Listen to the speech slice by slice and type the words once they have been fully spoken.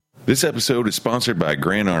This episode is sponsored by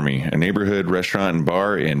Grand Army, a neighborhood restaurant and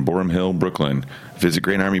bar in Borum Hill, Brooklyn. Visit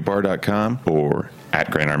grandarmybar.com or at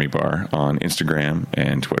Grand Army Bar on Instagram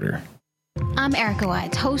and Twitter. I'm Erica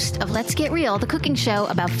Wides, host of Let's Get Real, the cooking show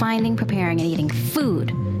about finding, preparing, and eating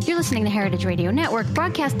food. You're listening to Heritage Radio Network,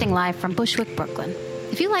 broadcasting live from Bushwick, Brooklyn.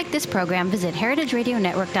 If you like this program, visit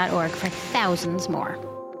heritageradionetwork.org for thousands more.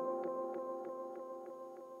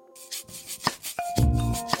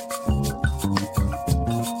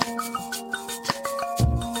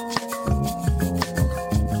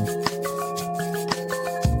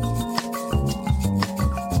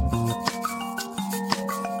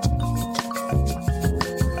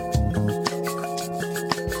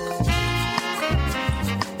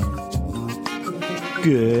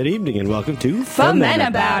 Good evening and welcome to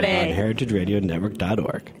Fuhmentaboudit on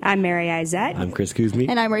heritageradionetwork.org. I'm Mary Izette. I'm Chris Kuzmi.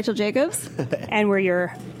 And I'm Rachel Jacobs. And we're your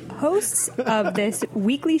hosts of this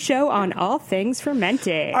weekly show on all things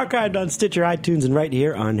fermenting. Archived on Stitcher, iTunes, and right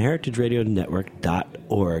here on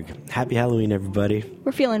heritageradionetwork.org. Happy Halloween, everybody.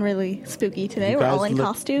 We're feeling really spooky today. We're all in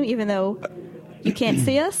costume, even though you can't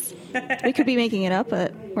see us. We could be making it up,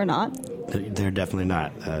 but we're not. They're definitely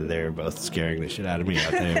not. They're both scaring the shit out of me,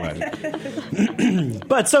 I'll tell you what.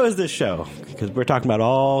 But so is this show, because we're talking about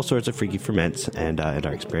all sorts of freaky ferments and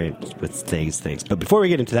our experience with things. But before we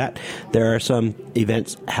get into that, there are some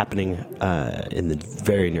events happening in the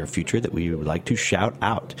very near future that we would like to shout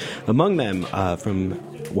out. Among them, from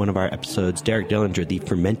one of our episodes, Derek Dillinger, the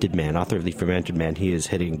Fermented Man, author of The Fermented Man, he is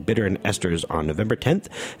hitting Bitter and Esters on November 10th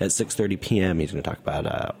at 6:30 p.m. He's going to talk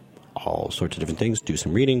about all sorts of different things, do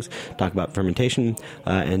some readings, talk about fermentation,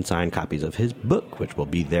 and sign copies of his book, which will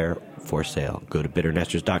be there for sale. Go to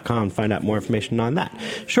bitterandesters.com and find out more information on that.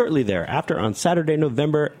 Shortly thereafter, on Saturday,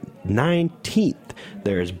 November 19th,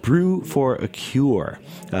 there's Brew for a Cure,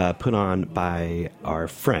 put on by our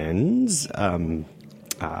friends, Brian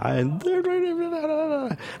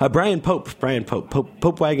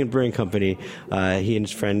Pope Wagon Brewing Company. He and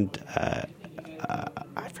his friend, I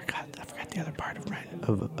forgot the other part of Brian.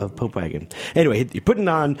 Of Pope Wagon. Anyway, you're putting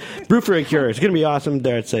on Brew for a Cure. It's going to be awesome.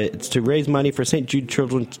 It's to raise money for St. Jude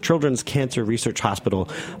Children's Cancer Research Hospital.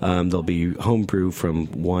 There'll be home brew from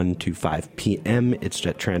 1 to 5 p.m. It's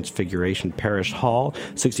at Transfiguration Parish Hall,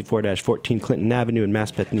 64-14 Clinton Avenue in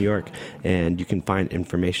Maspeth, New York. And you can find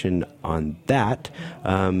information on that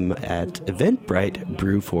at Eventbrite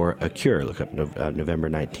Brew for a Cure. Look up November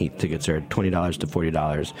 19th. Tickets are $20 to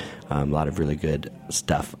 $40. A lot of really good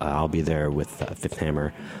stuff. I'll be there with Fifth Hammer,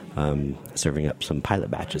 serving up some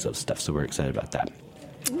pilot batches of stuff, so we're excited about that.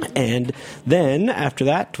 And then after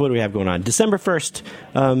that, what do we have going on? December 1st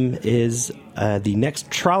is the next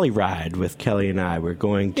trolley ride with Kelly and I. You're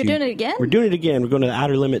doing it again? We're doing it again. We're going to the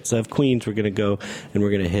outer limits of Queens. We're going to go and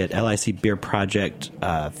we're going to hit LIC Beer Project,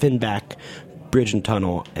 Finback, Bridge and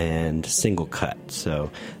Tunnel, and Single Cut. So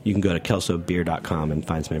you can go to kelsobeer.com and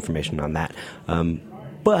find some information on that.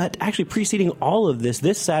 But actually preceding all of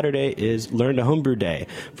this Saturday is Learn to Homebrew Day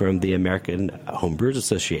from the American Homebrewers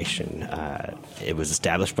Association. It was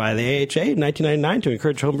established by the AHA in 1999 to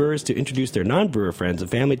encourage homebrewers to introduce their non-brewer friends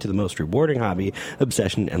and family to the most rewarding hobby,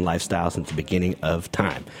 obsession, and lifestyle since the beginning of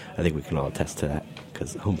time. I think we can all attest to that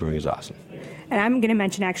because homebrewing is awesome. And I'm going to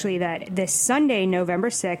mention, actually, that this Sunday, November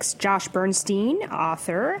 6th, Josh Bernstein,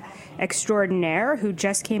 author extraordinaire, who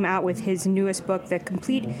just came out with his newest book, The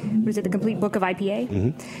Complete Book of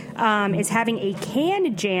IPA, is having a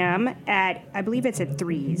canned jam at, I believe it's at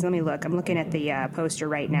Threes. Let me look. I'm looking at the poster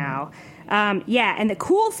right now. And the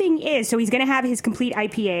cool thing is, so he's going to have his Complete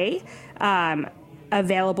IPA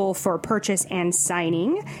available for purchase and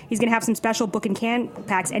signing. He's going to have some special book and can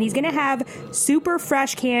packs, and he's going to have super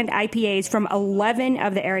fresh canned IPAs from 11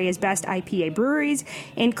 of the area's best IPA breweries,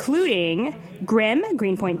 including Grimm,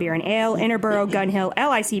 Greenpoint Beer and Ale, Interborough, Gun Hill,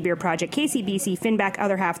 LIC Beer Project, KCBC, Finback,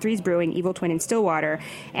 Other Half, Threes Brewing, Evil Twin, and Stillwater.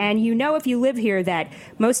 And you know, if you live here, that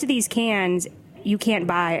most of these cans you can't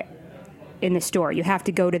buy in the store. You have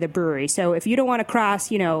to go to the brewery. So if you don't want to cross,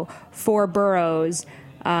 4 boroughs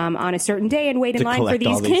on a certain day and wait in line for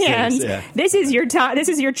these cans. This is your This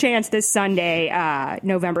is your chance this Sunday,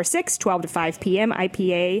 November 6th, 12 to 5 p.m.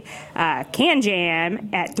 IPA can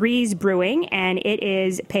jam at Threes Brewing, and it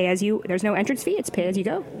is pay as you. There's no entrance fee. It's pay as you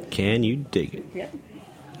go. Can you dig it? Yeah,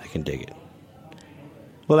 I can dig it.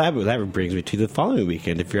 Well, that brings me to the following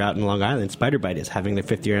weekend. If you're out in Long Island, Spider Bite is having their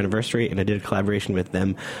 5th year anniversary, and I did a collaboration with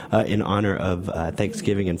them in honor of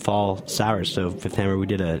Thanksgiving and fall sours. So, Fifth Hammer, we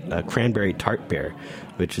did a cranberry tart beer,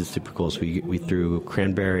 which is super cool. So we threw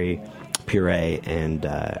cranberry puree and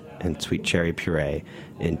sweet cherry puree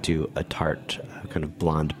into a tart kind of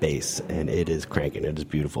blonde base, and it is cranking. It is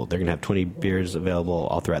beautiful. They're going to have 20 beers available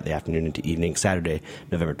all throughout the afternoon into evening, Saturday,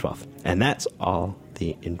 November 12th. And that's all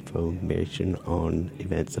the information on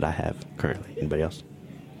events that I have currently. Anybody else?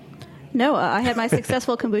 No, I had my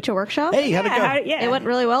successful kombucha workshop. Hey, how'd it go? It went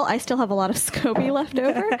really well. I still have a lot of SCOBY left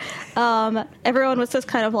over. Everyone was just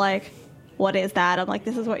kind of like, what is that? I'm like,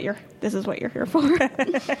 this is what you're here for.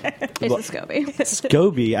 It's a SCOBY.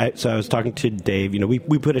 SCOBY. So I was talking to Dave.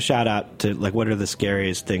 We put a shout out to like what are the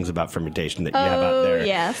scariest things about fermentation that you have out there.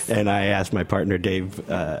 Yes. And I asked my partner Dave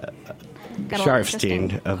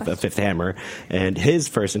Sharfstein of Fifth Hammer, and his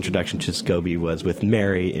first introduction to SCOBY was with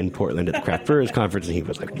Mary in Portland at the Craft Brewers Conference, and he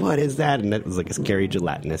was like, what is that? And that was like a scary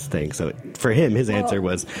gelatinous thing. So for him, his answer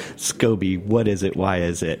was SCOBY. What is it? Why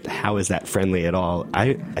is it? How is that friendly at all?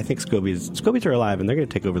 I think SCOBYs are alive, and they're going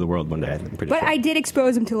to take over the world one day, I'm pretty sure. I did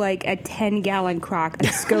expose him to like a 10-gallon crock of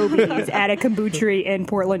SCOBYs at a kombuchery in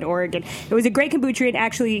Portland, Oregon. It was a great kombuchery, and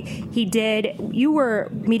actually you were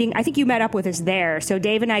meeting, I think you met up with us there. So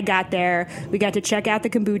Dave and I got there. We got to check out the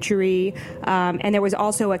kombuchery, and there was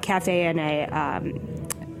also a cafe and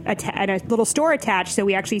a little store attached. So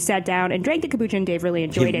we actually sat down and drank the kombucha, and Dave really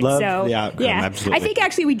enjoyed it. So the outcome, absolutely. I think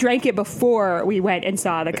actually we drank it before we went and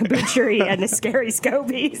saw the kombuchery and the scary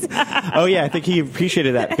SCOBYs. Oh yeah, I think he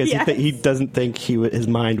appreciated that because Yes. he doesn't think his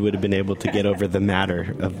mind would have been able to get over the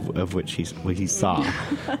matter of what he saw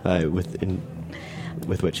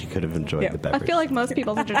with which he could have enjoyed the beverage. I feel like most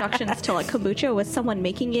people's introductions to like kombucha was someone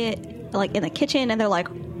making it like in the kitchen, and they're like,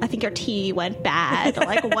 I think your tea went bad.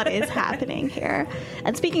 Like, what is happening here?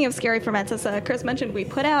 And speaking of scary ferments, as Chris mentioned, we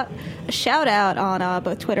put out a shout out on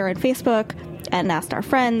both Twitter and Facebook and asked our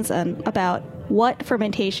friends about what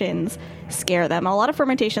fermentations scare them. A lot of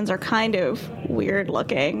fermentations are kind of weird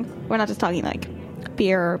looking. We're not just talking like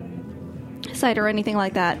beer, cider, or anything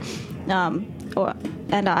like that.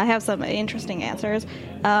 And I have some interesting answers.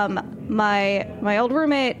 My old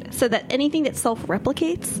roommate said that anything that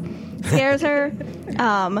self-replicates scares her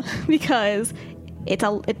because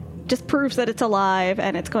it just proves that it's alive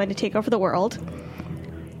and it's going to take over the world.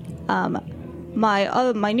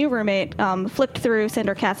 My new roommate flipped through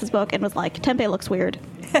Sandor Katz's book and was like, tempeh looks weird.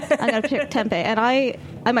 I'm going to pick tempeh. And I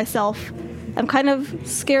myself am kind of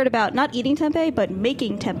scared about not eating tempeh, but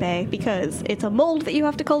making tempeh because it's a mold that you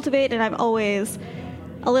have to cultivate, and I'm always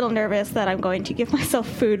a little nervous that I'm going to give myself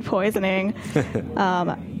food poisoning.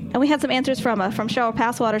 And we had some answers from Cheryl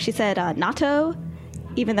Passwater. She said natto,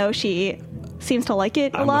 even though she seems to like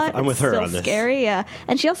it a lot. I'm with her on this. It's scary, yeah.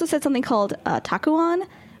 And she also said something called takuan,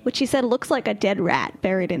 which she said looks like a dead rat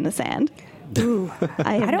buried in the sand. Ooh,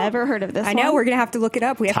 I have never heard of this I know, one. we're going to have to look it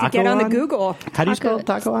up. We have to get on the Google. How do you spell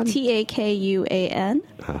takuan? Takuan.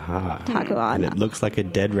 Aha. Takuan. And it looks like a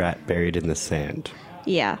dead rat buried in the sand.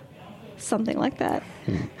 Yeah, something like that.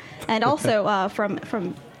 And also,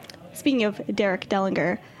 from speaking of Derek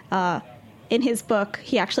Dellinger, in his book,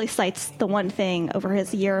 he actually cites the one thing over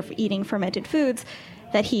his year of eating fermented foods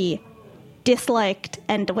that he disliked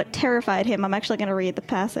and what terrified him. I'm actually going to read the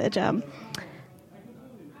passage.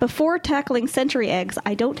 Before tackling century eggs,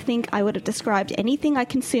 I don't think I would have described anything I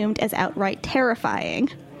consumed as outright terrifying.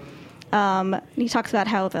 He talks about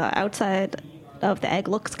how the outside of the egg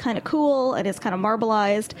looks kind of cool and is kind of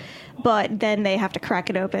marbleized, but then they have to crack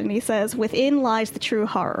it open. And he says, within lies the true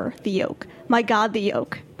horror, the yolk. My God, the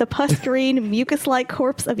yolk. The pus-green, mucus-like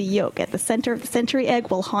corpse of a yolk at the center of the century egg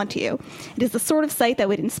will haunt you. It is the sort of sight that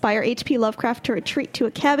would inspire H.P. Lovecraft to retreat to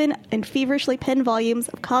a cabin and feverishly pen volumes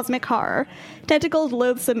of cosmic horror. Tentacled,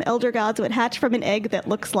 loathsome elder gods would hatch from an egg that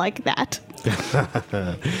looks like that.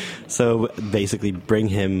 So basically bring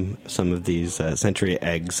him some of these century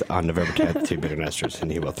eggs on November 10th to Bitter Nesters,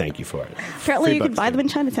 and he will thank you for it. Apparently you can buy them in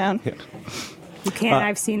Chinatown. Yeah. You can.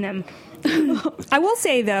 I've seen them. I will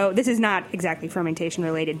say, though, this is not exactly fermentation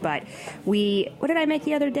related, but what did I make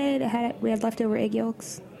the other day that we had leftover egg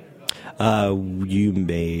yolks? You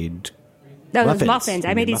made muffins.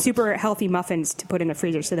 I made these super healthy muffins to put in the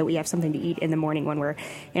freezer so that we have something to eat in the morning when we're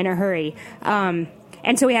in a hurry.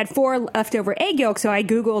 And so we had 4 leftover egg yolks, so I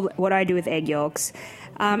Googled what do I do with egg yolks.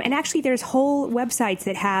 And actually, there's whole websites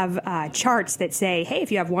that have charts that say, hey,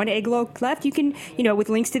 if you have 1 egg yolk left, you can, with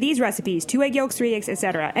links to these recipes, 2 egg yolks, 3 eggs,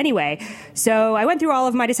 etc. Anyway, so I went through all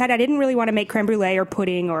of them. I decided I didn't really want to make creme brulee or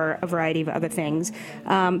pudding or a variety of other things.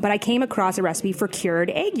 But I came across a recipe for cured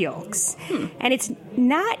egg yolks. And it's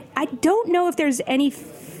not, I don't know if there's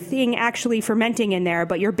anything actually fermenting in there,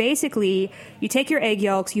 but you take your egg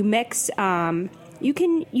yolks, you mix you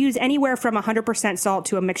can use anywhere from 100% salt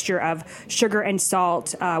to a mixture of sugar and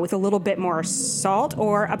salt with a little bit more salt,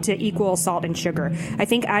 or up to equal salt and sugar. I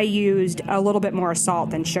think I used a little bit more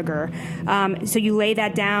salt than sugar. So you lay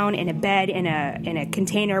that down in a bed in a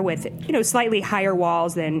container with slightly higher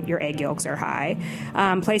walls than your egg yolks are high.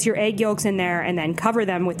 Place your egg yolks in there and then cover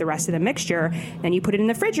them with the rest of the mixture. Then you put it in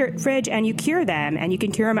the fridge and you cure them. And you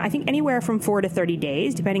can cure them, I think, anywhere from 4 to 30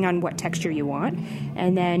 days, depending on what texture you want.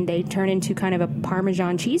 And then they turn into kind of a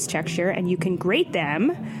Parmesan cheese texture, and you can grate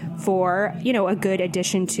them for, a good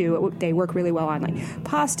addition to, they work really well on like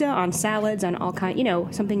pasta, on salads, on all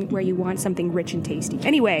kinds, something where you want something rich and tasty.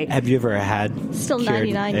 Anyway. Have you ever had still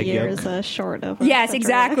 99 years short of? Yes,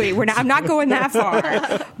 exactly. I'm not going that far,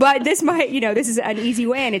 but this might, this is an easy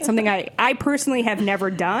way, and it's something I personally have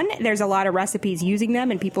never done. There's a lot of recipes using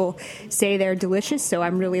them, and people say they're delicious, so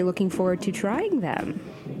I'm really looking forward to trying them.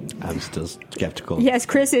 I'm still skeptical. Yes,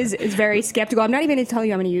 Chris is very skeptical. I'm not even going to tell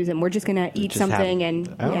you I'm going to use them. We're just going to eat something, and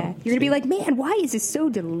you're going to be like, man, why is this so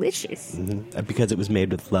delicious? Mm-hmm. Because it was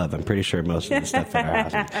made with love. I'm pretty sure most of the stuff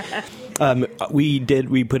at our house. We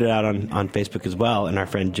put it out on Facebook as well, and our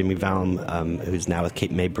friend Jimmy Valm, who's now with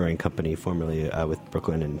Cape May Brewing Company, formerly with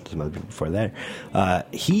Brooklyn and some other people before there,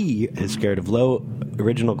 he is scared of low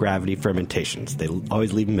original gravity fermentations. They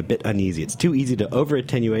always leave him a bit uneasy. It's too easy to over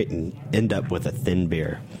attenuate and end up with a thin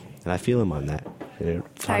beer. And I feel him on that.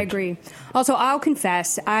 I agree. Also, I'll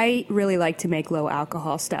confess, I really like to make low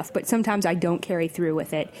alcohol stuff, but sometimes I don't carry through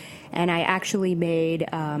with it. And I actually made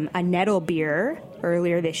a nettle beer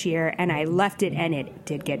earlier this year, and I left it, and it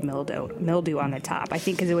did get mildew on the top. I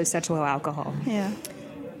think because it was such low alcohol. Yeah.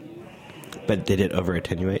 But did it over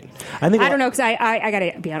attenuate? I don't know, because I got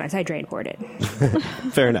to be honest, I drain poured it.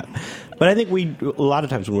 Fair enough. But I think a lot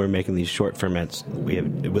of times when we're making these short ferments, we have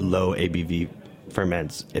with low ABV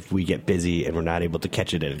ferments, if we get busy and we're not able to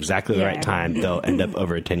catch it at exactly the right time, they'll end up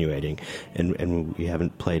over attenuating, and we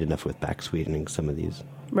haven't played enough with back sweetening some of these.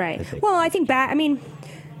 Right. I think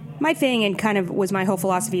my thing, and kind of was my whole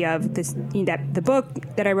philosophy of this, that the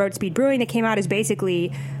book that I wrote, Speed Brewing, that came out, is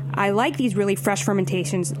basically, I like these really fresh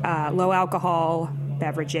fermentations, low alcohol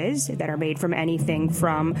beverages that are made from anything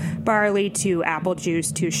from barley to apple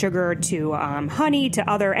juice to sugar to honey to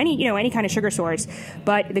any kind of sugar source.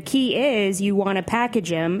 But the key is you want to package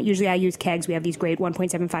them. Usually I use kegs. We have these great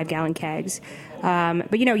 1.75 gallon kegs.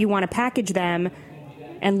 But you want to package them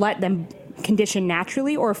and let them condition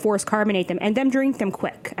naturally or force carbonate them and then drink them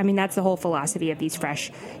quick. I mean, that's the whole philosophy of these fresh,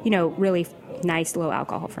 really nice low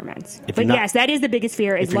alcohol ferments. But yes, that is the biggest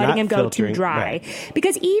fear, is letting them go too dry. Right.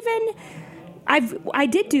 Because even I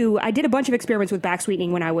did a bunch of experiments with back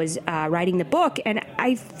sweetening when I was writing the book, and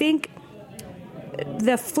I think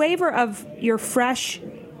the flavor of your fresh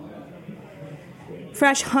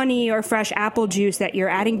honey or fresh apple juice that you're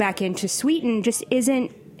adding back in to sweeten just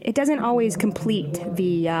doesn't always complete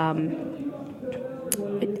the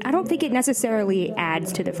I don't think it necessarily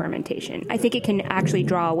adds to the fermentation. I think it can actually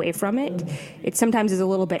draw away from it. It sometimes is a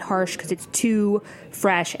little bit harsh because it's too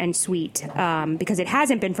fresh and sweet because it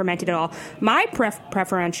hasn't been fermented at all. My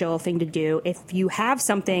preferential thing to do, if you have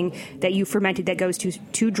something that you fermented that goes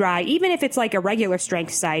too dry, even if it's like a regular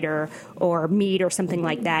strength cider or mead or something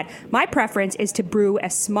like that, my preference is to brew a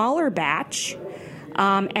smaller batch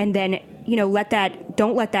and then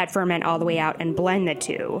don't let that ferment all the way out and blend the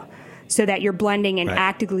two, so that you're blending an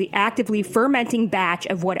actively fermenting batch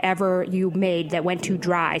of whatever you made that went too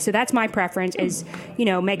dry. So that's my preference, is,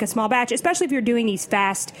 make a small batch, especially if you're doing these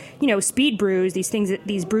fast, speed brews,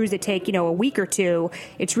 these brews that take, a week or two.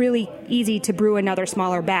 It's really easy to brew another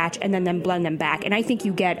smaller batch and then blend them back. And I think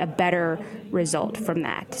you get a better result from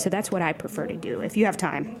that. So that's what I prefer to do, if you have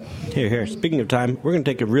time. Here. Speaking of time, we're going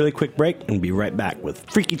to take a really quick break and be right back with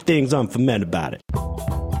freaky things on Fuhmentaboudit.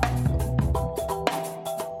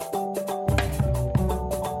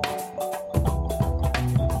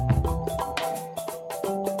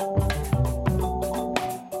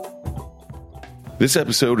 This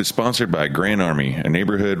episode is sponsored by Grand Army, a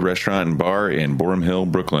neighborhood restaurant and bar in Borum Hill,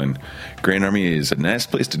 Brooklyn. Grand Army is a nice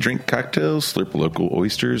place to drink cocktails, slurp local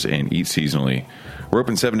oysters, and eat seasonally. We're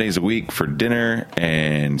open 7 days a week for dinner,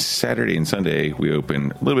 and Saturday and Sunday we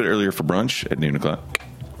open a little bit earlier for brunch at noon o'clock.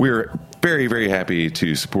 We're very, very happy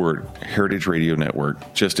to support Heritage Radio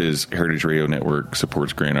Network, just as Heritage Radio Network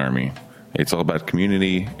supports Grand Army. It's all about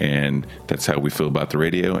community, and that's how we feel about the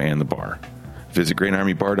radio and the bar. Visit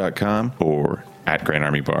grandarmybar.com or at Grand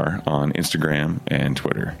Army Bar on Instagram and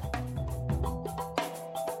Twitter.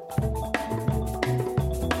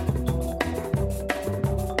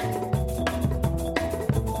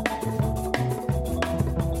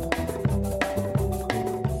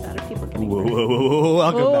 Whoa.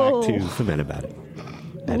 Welcome back to Fuhmentaboudit.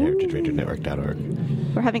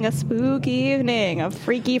 heritageradionetwork.org. We're having a spooky evening of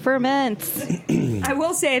freaky ferments. I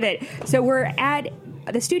will say that, so we're at,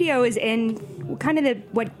 the studio is in kind of the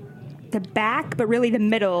back, but really the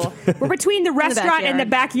middle. We're between the restaurant and the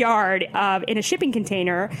backyard in a shipping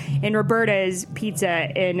container in Roberta's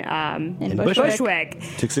Pizza in Bushwick.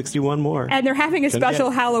 261 more. And they're having a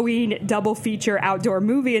special Halloween double feature outdoor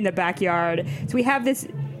movie in the backyard. So we have this...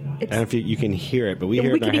 I don't know if you can hear it, but we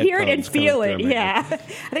hear it and feel it. Yeah, I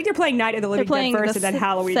think they're playing Night of the Living Dead first, and then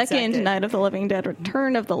Halloween second. Night of the Living Dead,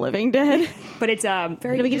 Return of the Living Dead. But it's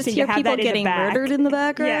very we just hear people getting murdered in the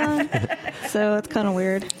background. Yeah. So it's kind of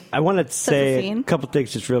weird. I want to say a couple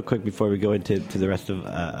things just real quick before we go into the rest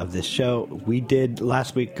of this show. We did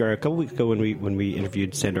last week or a couple weeks ago when we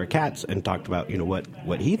interviewed Sandor Katz and talked about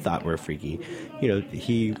what he thought were freaky.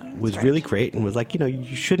 He was really great and was like,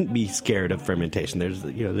 you shouldn't be scared of fermentation. There's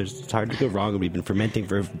it's hard to go wrong, and we've been fermenting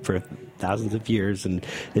for thousands of years, and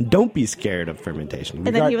don't be scared of fermentation.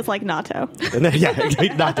 And then he was like, natto. And then,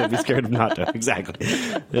 natto, be scared of natto. Exactly.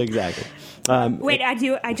 Wait,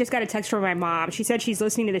 I just got a text from my mom. She said she's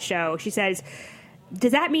listening to the show. She says,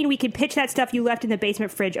 does that mean we can pitch that stuff you left in the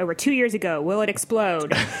basement fridge over 2 years ago? Will it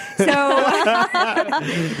explode? So, is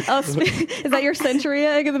that your century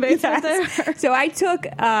egg in the basement there? So I took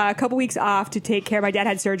a couple weeks off to take care. My dad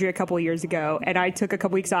had surgery a couple of years ago, and I took a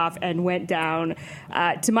couple weeks off and went down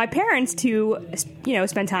to my parents to,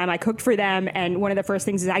 spend time. I cooked for them, and one of the first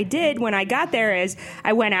things I did when I got there is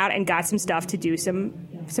I went out and got some stuff to do some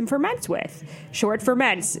ferments with, short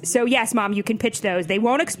ferments. So yes, Mom, you can pitch those. They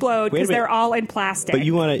won't explode because they're all in plastic. But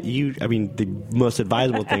the most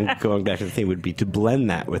advisable thing, going back to the thing, would be to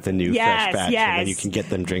blend that with a new fresh batch, and then you can get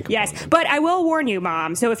them drinkable. Yes, but I will warn you,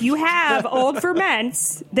 Mom. So if you have old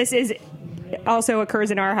ferments, this also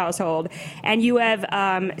occurs in our household, and you have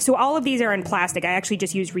so all of these are in plastic. I actually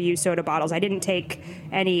just used reused soda bottles. I didn't take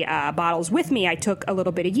any bottles with me. I took a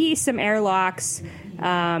little bit of yeast, some airlocks,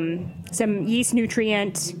 some yeast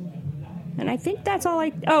nutrient, and I think that's all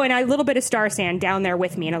and a little bit of Star San down there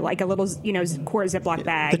with me in a little quart Ziploc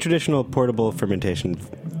bag. The traditional portable fermentation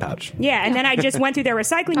pouch. Yeah, and then I just went through their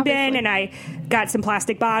recycling bin, and I got some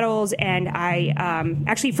plastic bottles, and I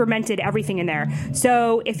actually fermented everything in there.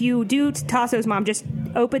 So if you do toss those, Mom, just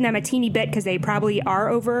open them a teeny bit, because they probably are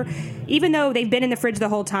over, even though they've been in the fridge the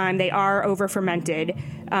whole time, they are over fermented,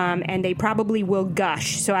 and they probably will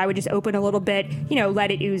gush. So I would just open a little bit, let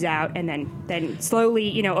it ooze out, and then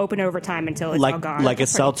slowly, open over time until it's all gone. Like a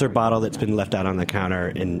seltzer bottle that's been left out on the counter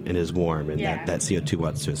and is warm, and that CO2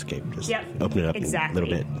 wants to escape. Just open it up a little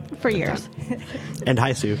bit. For years. And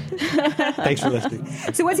hi, Sue. Thanks for listening.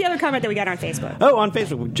 So what's the other comment that we got on Facebook? Oh, on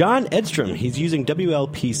Facebook, John Edstrom. He's using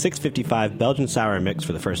WLP 655 Belgian Sour Mix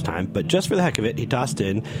for the first time, but just for the heck of it, he tossed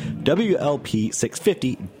in WLP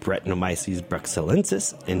 650 Brettanomyces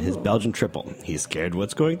bruxellensis in his Belgian triple. He's scared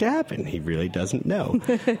what's going to happen. He really doesn't know.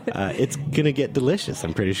 It's going to get delicious,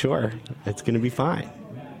 I'm pretty sure. It's going to be fine.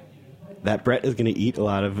 That Brett is going to eat a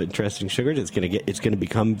lot of interesting sugars. It's going to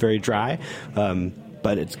become very dry,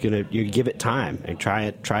 but you give it time and try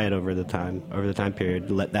it over the time period.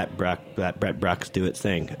 Let that Brett Brux do its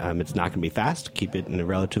thing. It's not going to be fast. Keep it in a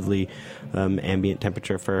relatively ambient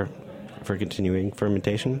temperature for continuing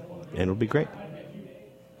fermentation, and it'll be great.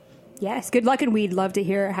 Yes, good luck, and we'd love to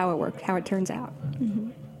hear how it turns out. Mm-hmm.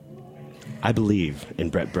 I believe in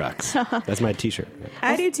Brett Brux. That's my T-shirt.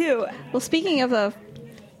 I do too. Well, speaking of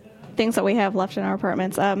things that we have left in our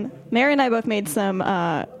apartments, Mary and I both made some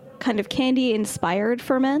kind of candy-inspired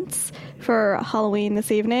ferments for Halloween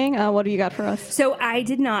this evening. What do you got for us? So I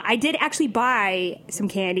did not. I did actually buy some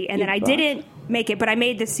candy, and then I didn't make it, but I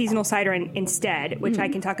made this seasonal cider instead, which I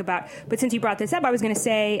can talk about. But since you brought this up, I was going to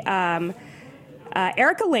say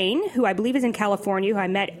Erica Lane, who I believe is in California, who I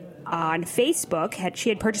met on Facebook, she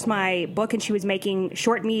had purchased my book, and she was making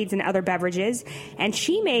short meads and other beverages, and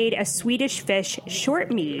she made a Swedish fish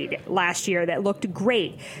short mead last year that looked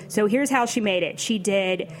great. So here's how she made it. She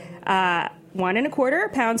did 1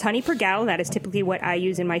 1/4 pounds honey per gallon. That is typically what I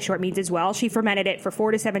use in my short meads as well. She fermented it for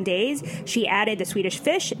 4 to 7 days. She added the Swedish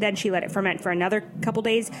fish. Then she let it ferment for another couple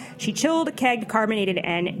days. She chilled, kegged, carbonated,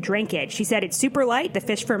 and drank it. She said it's super light. The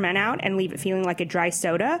fish ferment out and leave it feeling like a dry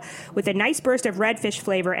soda with a nice burst of red fish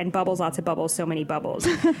flavor and bubbles, lots of bubbles, so many bubbles.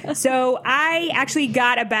 So I actually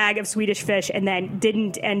got a bag of Swedish fish and then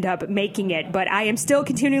didn't end up making it, but I am still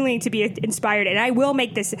continuing to be inspired, and I will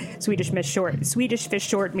make this Swedish fish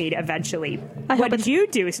short mead eventually. What did you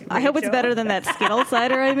do, Rachel? I hope it's better than that Skittles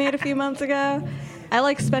cider I made a few months ago.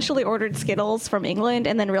 I specially ordered Skittles from England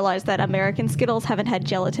and then realized that American Skittles haven't had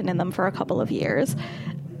gelatin in them for a couple of years.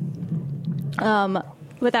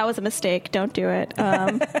 But that was a mistake. Don't do it.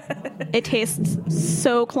 It tastes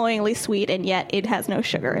so cloyingly sweet, and yet it has no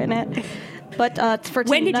sugar in it. But for tonight,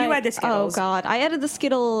 When did you add the Skittles? Oh God, I added the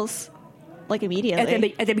Skittles like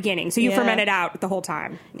immediately At the beginning. So you Yeah. fermented out the whole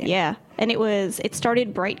time. Yeah, and it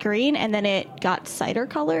started bright green, and then it got cider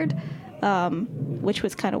colored, which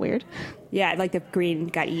was kind of weird. Yeah, like the green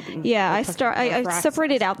got eaten. Yeah, I Rocks.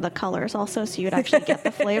 separated out the colors also, so you'd actually get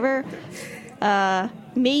the flavor.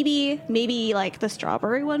 Maybe like the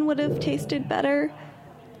strawberry one would have tasted better,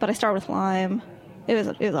 but I started with lime. It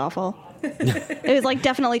was awful. It was like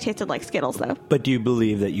definitely tasted like Skittles though. But do you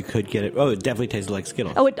believe that you could get it? Oh, it definitely tasted like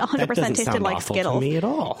Skittles. Oh, it 100% That doesn't tasted sound like awful Skittles. to me at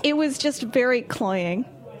all. It was just very cloying.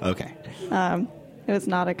 Okay. It was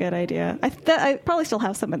not a good idea. I probably still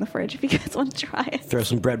have some in the fridge if you guys want to try it. Throw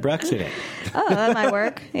some bread brux in it. Oh, that might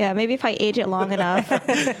work. Yeah, maybe if I age it long enough.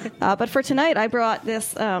 But for tonight, I brought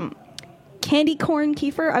this candy corn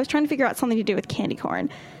kefir. I was trying to figure out something to do with candy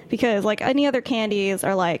corn because, like, any other candies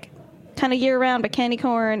are like kind of year round, but candy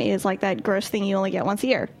corn is like that gross thing you only get once a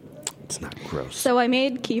year. It's not gross. So I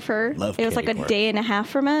made kefir. Love it was like candy a corn. day and a half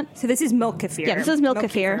ferment. So this is milk kefir. Yeah, this is milk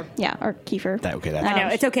kefir. Yeah, or kefir. That's I know,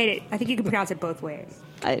 it's okay to, I think you can pronounce it both ways.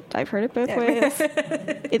 I've heard it both ways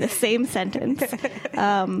in the same sentence.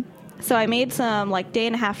 So I made some like day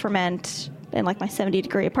and a half ferment in like my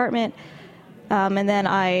 70-degree apartment, and then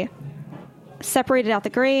I separated out the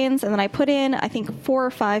grains, and then I put in I think 4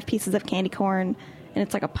 or 5 pieces of candy corn, and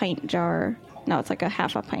it's like a pint jar. No, it's like a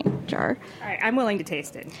half a pint jar. All right, I'm willing to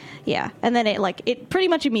taste it. Yeah, and then it pretty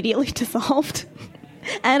much immediately dissolved,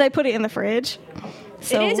 and I put it in the fridge.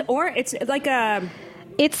 So It is it's like a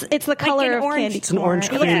It's the color an of orange- candy It's an corn. orange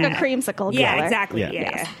It looks like a cream. creamsicle yeah, color. exactly. Yeah.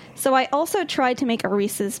 Yeah. So I also tried to make a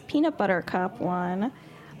Reese's peanut butter cup one,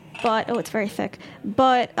 but it's very thick.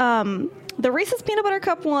 But the Reese's peanut butter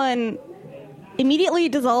cup one immediately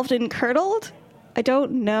dissolved and curdled. I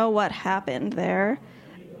don't know what happened there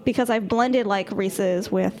because I've blended like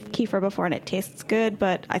Reese's with kefir before and it tastes good,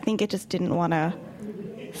 but I think it just didn't want to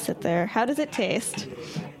sit there. How does it taste?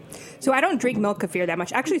 So I don't drink milk kefir that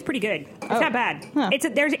much. Actually, it's pretty good. It's not bad. Huh.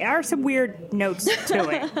 There are some weird notes to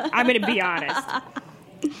it. I'm going to be honest.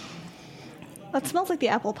 That smells like the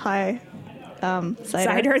apple pie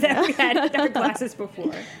Cider that we had in our glasses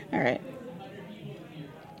before. All right.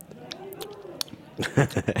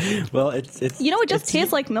 Well, it's It just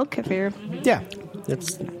tastes like milk kefir. yeah.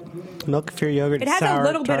 It's milk kefir yogurt. It has sour, a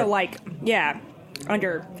little bit tart. of like, I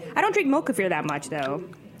don't drink milk kefir that much though.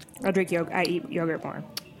 I eat yogurt more.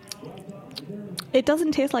 It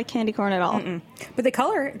doesn't taste like candy corn at all. But the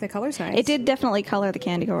color's nice. It did definitely color the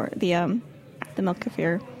candy corn, the milk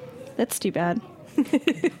kefir. That's too bad.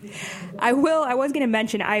 I was going to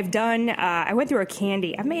mention I went through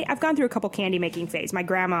I've gone through a couple candy making phase. My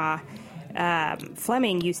grandma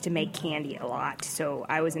Fleming used to make candy a lot, so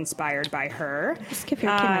I was inspired by her. This kefir came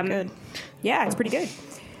out good. Yeah, it's pretty good.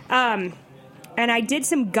 And I did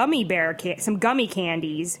some gummy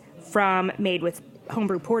candies made with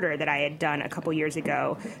homebrew porter that I had done a couple years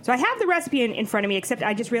ago. So I have the recipe in front of me, except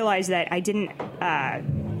I just realized that I didn't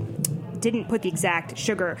put the exact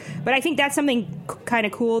sugar. But I think that's something kind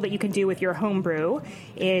of cool that you can do with your homebrew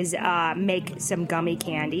is make some gummy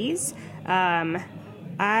candies.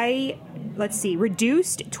 I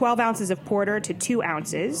reduced 12 ounces of porter to 2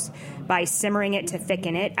 ounces by simmering it to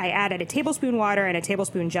thicken it. I added a tablespoon water and a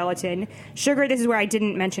tablespoon gelatin. Sugar, this is where I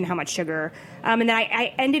didn't mention how much sugar. And then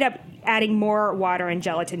I ended up adding more water and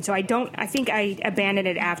gelatin. So I think I abandoned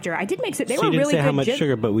it after. I did make some, they So were you didn't really say good. how much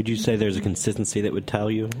sugar, but would you say there's a consistency that would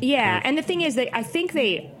tell you? Yeah, and the thing is that I think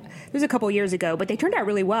it was a couple years ago, but they turned out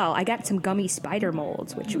really well. I got some gummy spider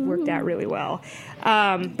molds, which worked out really well.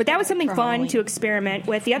 But that was something fun to experiment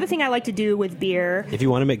with. The other thing I like to do with beer. If you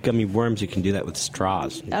want to make gummy worms, you can do that with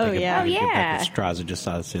straws. You Oh, take a- yeah. you get yeah. back the straws. I just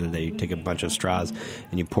saw this the other day. You take a bunch of straws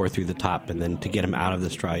and you pour through the top, and then to get them out of the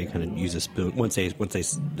straw, you kind of use a spoon. Once they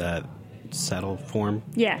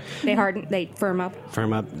Yeah, they firm up.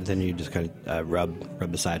 firm up, then you just kind of rub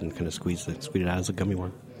the side and kind of squeeze it out as a gummy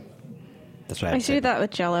worm. That's what I I had used to do that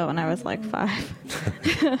with Jell-O when I was like 5.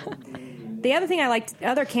 The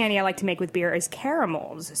other candy I like to make with beer is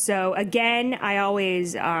caramels. So again, I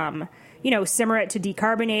always, simmer it to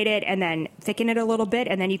decarbonate it and then thicken it a little bit,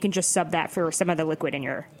 and then you can just sub that for some of the liquid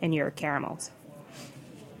in your caramels.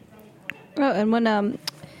 Oh, and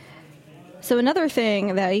so another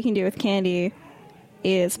thing that you can do with candy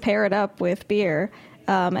is pair it up with beer.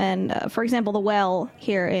 For example, the Well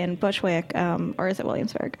here in Bushwick, or is it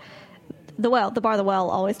Williamsburg? The Bar The Well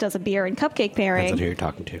always does a beer and cupcake pairing. That's who you're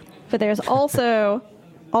talking to. But there's also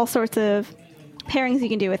all sorts of pairings you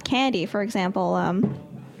can do with candy. For example,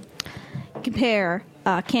 you can pair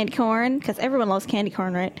candy corn, because everyone loves candy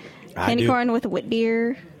corn, right? I Candy do. corn with wheat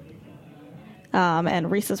beer.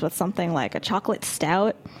 and Reese's with something like a chocolate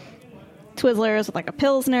stout, Twizzlers with like a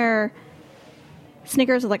Pilsner,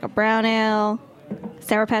 Snickers with like a brown ale,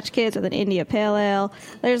 Sour Patch Kids with an India Pale Ale.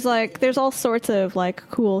 There's all sorts of like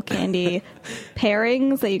cool candy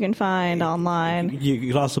pairings that you can find online. You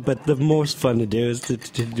could also, but the most fun to do is to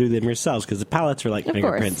do them yourselves, because the palettes are like Of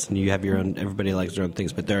fingerprints, course. and you have your own. Everybody likes their own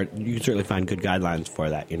things, but you can certainly find good guidelines for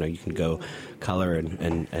that. You can go color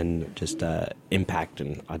and just impact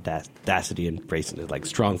and audacity and bracelet. Like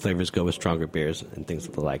strong flavors go with stronger beers and things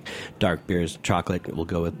of the like. Dark beers, chocolate will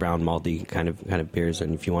go with brown malty kind of beers,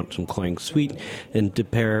 and if you want some cloying sweet and to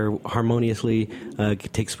pair harmoniously,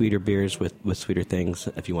 take sweeter beers with sweeter things.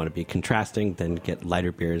 If you want to be contrasting, then get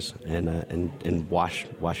lighter beers and wash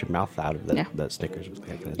your mouth out of the Snickers.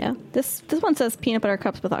 Yeah, this one says peanut butter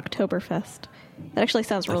cups with Oktoberfest. That actually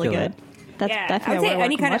sounds really feel good. That's I definitely would say work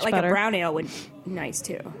any kind of much like better. a brown ale would be nice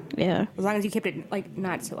too, Yeah. as long as you kept it like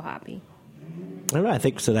not so hoppy. I don't know. I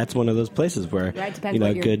think so. That's one of those places where Right, depends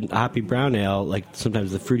what you're- good hoppy brown ale. Like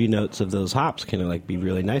sometimes the fruity notes of those hops can like be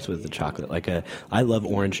really nice with the chocolate. I love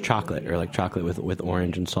orange chocolate, or like chocolate with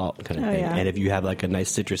orange and salt kind of thing. Yeah. And if you have like a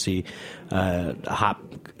nice citrusy hop.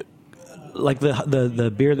 Like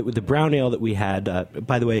the beer the brown ale that we had.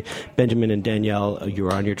 By the way, Benjamin and Danielle, you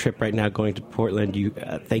are on your trip right now, going to Portland. You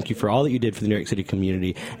thank you for all that you did for the New York City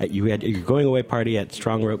community. You had your going away party at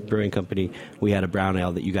Strong Rope Brewing Company. We had a brown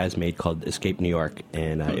ale that you guys made called Escape New York,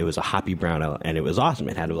 and it was a hoppy brown ale, and it was awesome.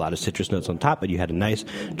 It had a lot of citrus notes on top, but you had a nice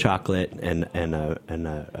chocolate and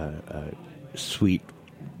a sweet,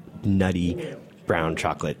 nutty brown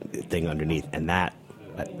chocolate thing underneath, and that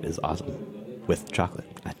is awesome with chocolate.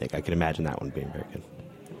 I think I can imagine that one being very good.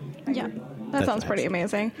 Yeah, that That's sounds pretty nice.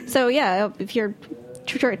 amazing. So yeah, if you're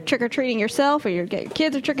trick-or-treating yourself, or your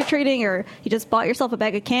kids are trick-or-treating, or you just bought yourself a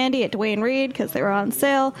bag of candy at Dwayne Reed because they were on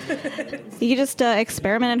sale, you can just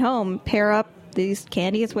experiment at home. Pair up these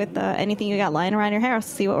candies with anything you got lying around your house.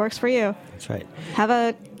 See what works for you. That's right. Have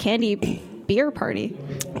a candy beer party.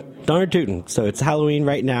 Darn tootin'. So it's Halloween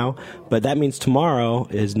right now, but that means tomorrow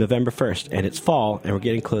is November 1st, and it's fall, and we're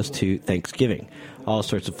getting close to Thanksgiving. All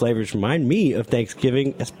sorts of flavors remind me of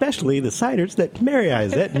Thanksgiving, especially the ciders that Mary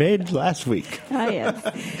Izette made last week. Oh,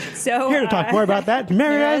 yes. So Here to talk more about that,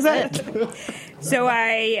 Mary Izette. So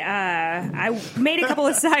I made a couple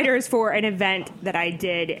of ciders for an event that I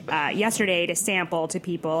did yesterday to sample to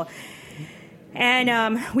people.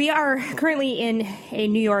 And we are currently in a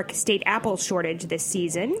New York State apple shortage this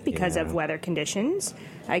season because of weather conditions,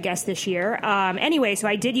 I guess, this year. Anyway, so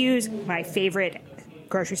I did use my favorite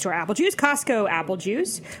grocery store apple juice, Costco apple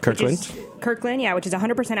juice. Kirkland? Kirkland, yeah, which is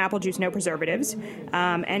 100% apple juice, no preservatives,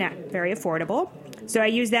 and very affordable. So I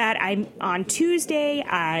used that. On Tuesday,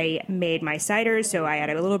 I made my ciders, so I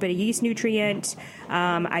added a little bit of yeast nutrient.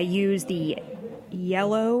 I used the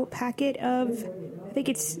yellow packet of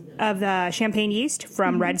the champagne yeast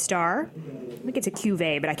from Red Star. I think it's a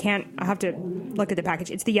cuvee, but I'll have to look at the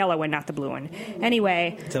package. It's the yellow one, not the blue one.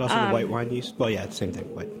 Anyway. Is that also the white wine yeast? Well, yeah, it's the same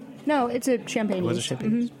thing. White. No, it's a champagne Was it yeast.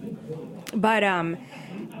 champagne yeast? But, and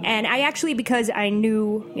I actually, because I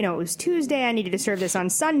knew, it was Tuesday, I needed to serve this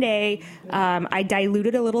on Sunday, I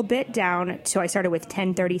diluted a little bit down, so I started with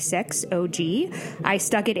 1036 OG. I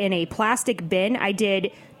stuck it in a plastic bin. I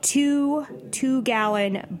did two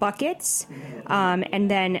 2-gallon buckets,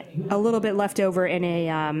 and then a little bit left over in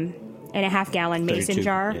a half-gallon mason 32,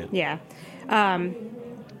 jar. Yeah.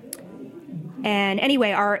 And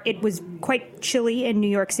anyway, it was quite chilly in New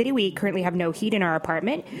York City. We currently have no heat in our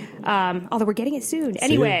apartment, although we're getting it soon.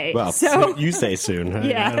 Anyway, Well, so you say soon.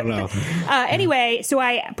 Yeah. I don't know. Anyway, so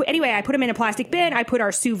I put them in a plastic bin. I put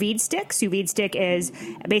our sous vide stick. Sous vide stick is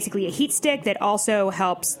basically a heat stick that also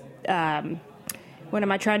helps. What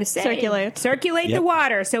am I trying to say? Circulate Yep. the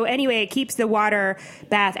water. So anyway, it keeps the water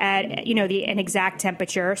bath at an exact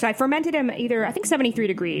temperature. So I fermented them I think 73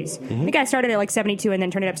 degrees. I think I started at like 72 and then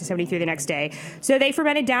turned it up to 73 the next day. So they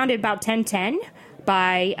fermented down to about 1010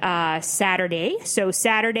 by Saturday. So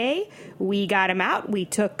Saturday we got them out. We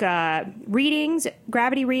took gravity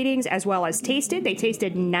readings, as well as tasted. They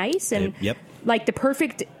tasted nice and like the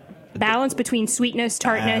perfect balance between sweetness,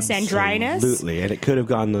 tartness, and dryness. Absolutely, and it could have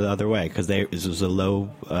gone the other way because this was a low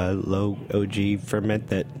OG ferment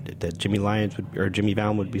that Jimmy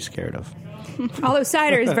Valm would be scared of. Although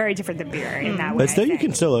cider is very different than beer in that way. But still, I you think.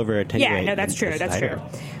 can still over attenuate. Yeah, no, that's true. That's cider.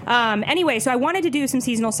 true. Anyway, so I wanted to do some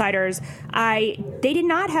seasonal ciders. They did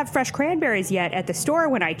not have fresh cranberries yet at the store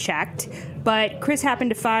when I checked, but Chris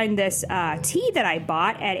happened to find this tea that I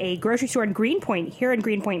bought at a grocery store in Greenpoint, here in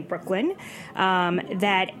Greenpoint, Brooklyn,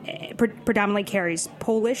 that predominantly carries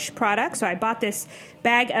Polish products. So I bought this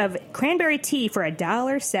bag of cranberry tea for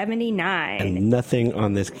 $1.79. And nothing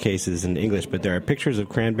on this case is in English, but there are pictures of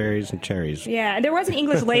cranberries and cherries. Yeah, and there was an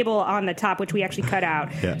English label on the top, which we actually cut out.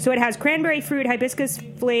 Yeah. So it has cranberry fruit, hibiscus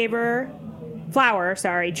flower,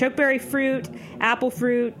 chokeberry fruit, apple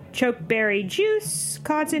fruit, chokeberry juice,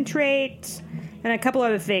 concentrate, and a couple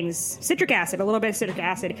other things. Citric acid, a little bit of citric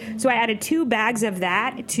acid. So I added 2 bags of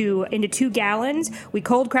that into 2 gallons. We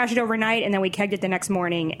cold crashed it overnight, and then we kegged it the next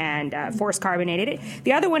morning and force carbonated it.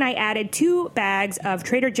 The other one, I added 2 bags of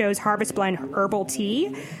Trader Joe's Harvest Blend herbal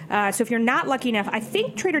tea. So if you're not lucky enough, I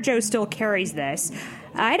think Trader Joe's still carries this.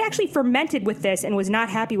 I had actually fermented with this and was not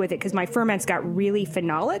happy with it because my ferments got really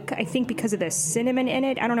phenolic. I think because of the cinnamon in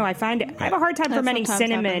it. I don't know. I have a hard time fermenting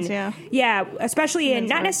cinnamon. Happens, yeah, especially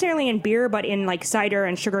not necessarily in beer, but in like cider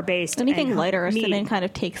and sugar based. Anything lighter, cinnamon kind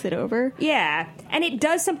of takes it over. Yeah, and it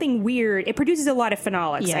does something weird. It produces a lot of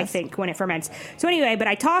phenolics, yes. I think, when it ferments. So anyway, but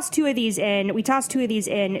I tossed 2 of these in. We tossed 2 of these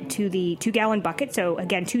into the 2-gallon bucket. So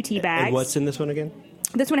again, 2 tea bags. And what's in this one again?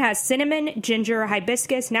 This one has cinnamon, ginger,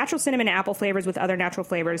 hibiscus, natural cinnamon and apple flavors with other natural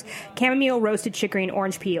flavors, chamomile, roasted chicory, and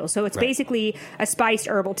orange peel. So it's basically a spiced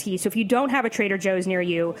herbal tea. So if you don't have a Trader Joe's near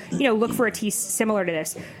you, look for a tea similar to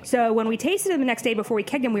this. So when we tasted them the next day before we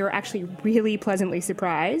kegged them, we were actually really pleasantly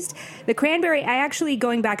surprised. The cranberry,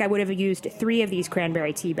 going back, I would have used 3 of these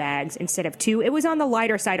cranberry tea bags instead of 2. It was on the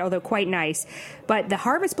lighter side, although quite nice. But the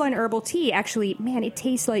Harvest Blend herbal tea, actually, man, it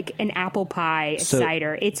tastes like an apple pie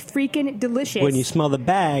cider. It's freaking delicious. When you smell the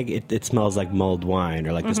bag, it smells like mulled wine,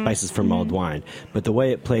 or like the spices from mulled wine. But the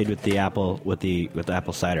way it played with the apple, with the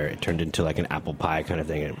apple cider, it turned into like an apple pie kind of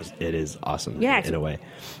thing. It is awesome. Yeah, in a way.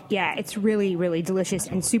 Yeah, it's really, really delicious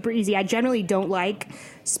and super easy. I generally don't like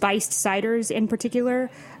spiced ciders in particular.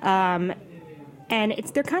 And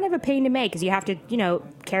they're kind of a pain to make because you have to,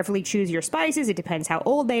 carefully choose your spices. It depends how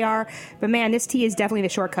old they are. But man, this tea is definitely the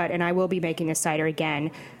shortcut, and I will be making this cider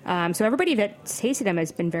again. So everybody that tasted them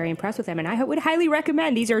has been very impressed with them, and I would highly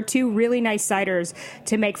recommend. These are 2 really nice ciders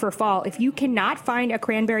to make for fall. If you cannot find a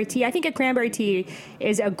cranberry tea, I think a cranberry tea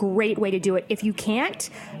is a great way to do it. If you can't,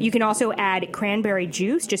 you can also add cranberry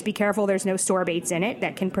juice. Just be careful there's no sorbates in it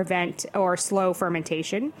that can prevent or slow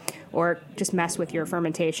fermentation or just mess with your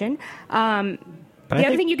fermentation. The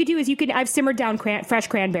other thing you could do is I've simmered down fresh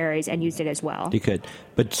cranberries and used it as well. You could,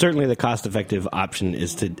 but certainly the cost-effective option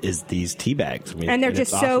is these tea bags. I mean, and they're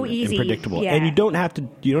just so easy, and predictable. Yeah. And you don't have to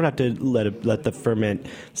let the ferment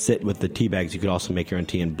sit with the tea bags. You could also make your own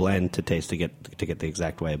tea and blend to taste to get the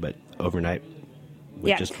exact way. But overnight,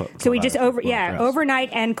 overnight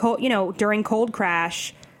and cold. During cold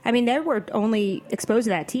crash. I mean, they were only exposed to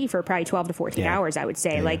that tea for probably 12 to 14 hours, I would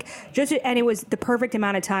say. Yeah. And it was the perfect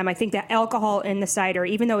amount of time. I think the alcohol in the cider,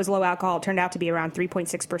 even though it was low alcohol, turned out to be around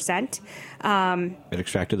 3.6%. It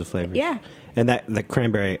extracted the flavors. Yeah. And the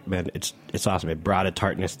cranberry, man, it's awesome. It brought a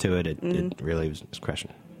tartness to it. It really was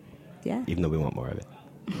crushing. Yeah. Even though we want more of it.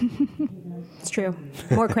 It's true.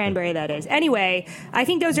 More cranberry, that is. Anyway, I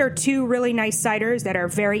think those are 2 really nice ciders that are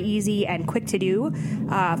very easy and quick to do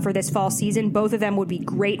for this fall season. Both of them would be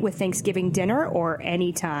great with Thanksgiving dinner or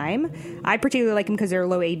any time. I particularly like them because they're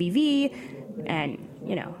low ABV, and,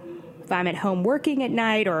 if I'm at home working at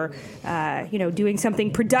night or, doing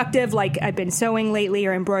something productive like I've been sewing lately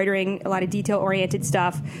or embroidering, a lot of detail-oriented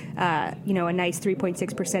stuff, a nice 3.6%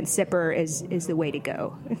 sipper is the way to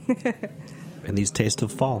go. And these taste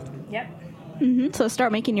of fall. Yep. Mm-hmm. So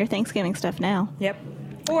start making your Thanksgiving stuff now. Yep.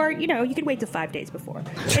 Or, you could wait till 5 days before.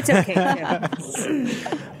 It's okay, too.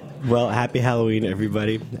 Well, happy Halloween,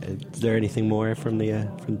 everybody. Is there anything more from the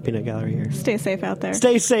peanut gallery here? Stay safe out there.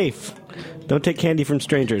 Stay safe. Don't take candy from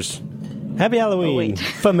strangers. Happy Halloween.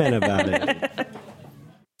 Fuhmentaboudit.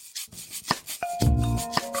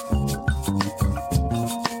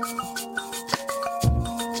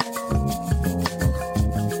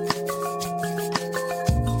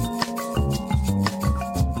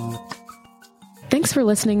 Thanks for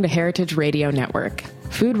listening to Heritage Radio Network,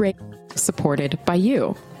 food radio supported by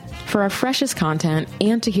you. For our freshest content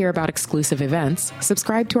and to hear about exclusive events,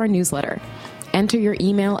 subscribe to our newsletter. Enter your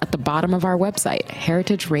email at the bottom of our website,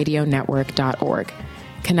 heritageradionetwork.org.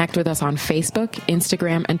 Connect with us on Facebook,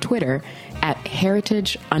 Instagram, and Twitter at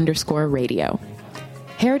heritage_radio.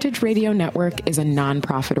 Heritage Radio Network is a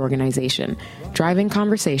nonprofit organization driving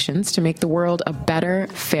conversations to make the world a better,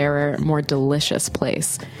 fairer, more delicious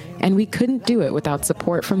place. And we couldn't do it without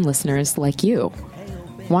support from listeners like you.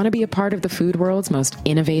 Want to be a part of the food world's most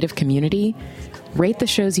innovative community? Rate the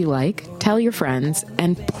shows you like, tell your friends,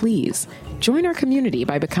 and please join our community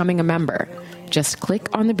by becoming a member. Just click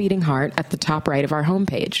on the beating heart at the top right of our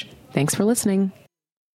homepage. Thanks for listening.